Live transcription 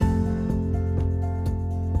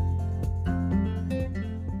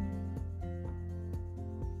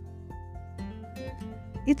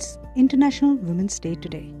It's International Women's Day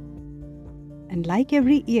today. And like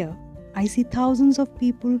every year, I see thousands of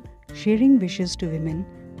people sharing wishes to women,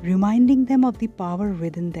 reminding them of the power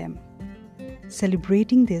within them,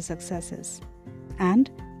 celebrating their successes,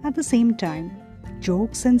 and at the same time,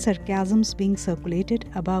 jokes and sarcasms being circulated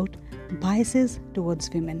about biases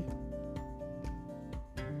towards women.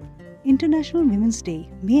 International Women's Day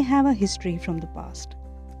may have a history from the past,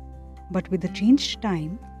 but with the changed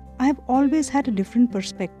time, I have always had a different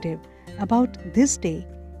perspective about this day,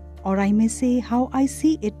 or I may say how I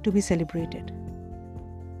see it to be celebrated.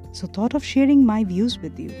 So thought of sharing my views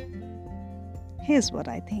with you. Here's what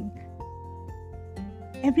I think.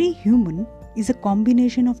 Every human is a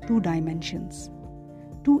combination of two dimensions,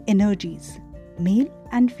 two energies, male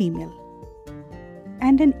and female.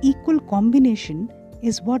 And an equal combination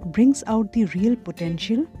is what brings out the real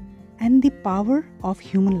potential and the power of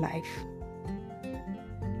human life.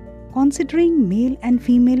 Considering male and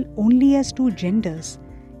female only as two genders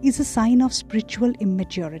is a sign of spiritual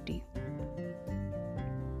immaturity.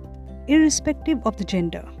 Irrespective of the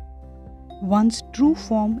gender, one's true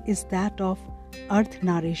form is that of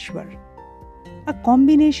Ardhanarishwar, a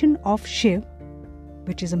combination of Shiv,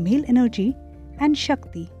 which is a male energy, and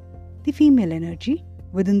Shakti, the female energy,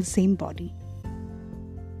 within the same body.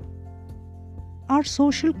 Our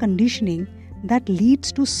social conditioning that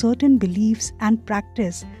leads to certain beliefs and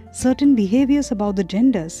practice certain behaviors about the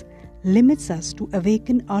genders limits us to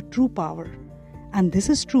awaken our true power, and this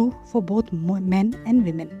is true for both men and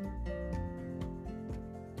women.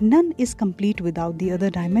 None is complete without the other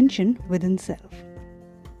dimension within self.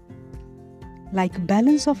 Like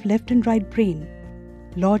balance of left and right brain,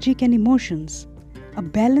 logic and emotions, a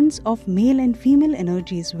balance of male and female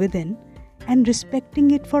energies within, and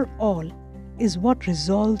respecting it for all is what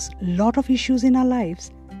resolves a lot of issues in our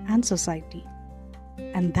lives and society.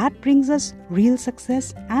 And that brings us real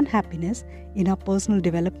success and happiness in our personal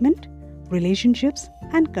development, relationships,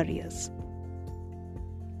 and careers.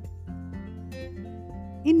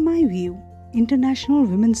 In my view, International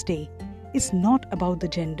Women's Day is not about the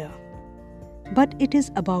gender, but it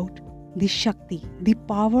is about the Shakti, the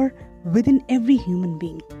power within every human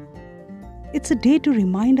being. It's a day to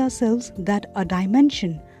remind ourselves that a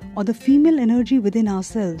dimension or the female energy within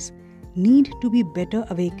ourselves need to be better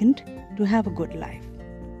awakened to have a good life.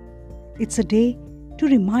 It's a day to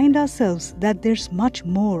remind ourselves that there's much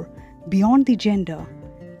more beyond the gender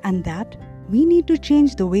and that we need to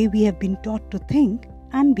change the way we have been taught to think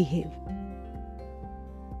and behave.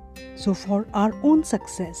 So for our own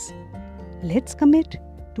success, let's commit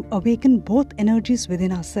to awaken both energies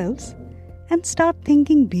within ourselves and start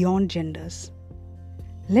thinking beyond genders.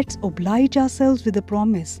 Let's oblige ourselves with the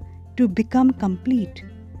promise to become complete,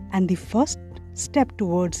 and the first step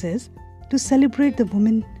towards is to celebrate the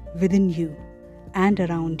woman within you and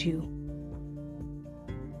around you.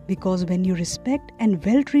 Because when you respect and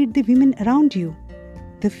well treat the women around you,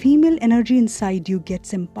 the female energy inside you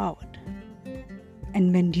gets empowered.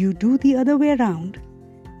 And when you do the other way around,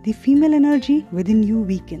 the female energy within you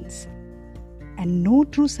weakens. And no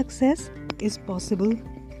true success is possible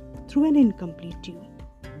through an incomplete you.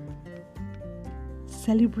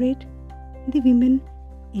 Celebrate the women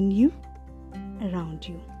in you, around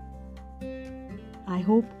you. I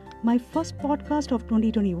hope my first podcast of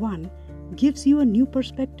 2021 gives you a new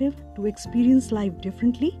perspective to experience life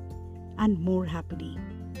differently and more happily.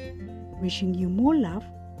 Wishing you more love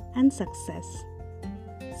and success.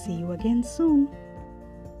 See you again soon.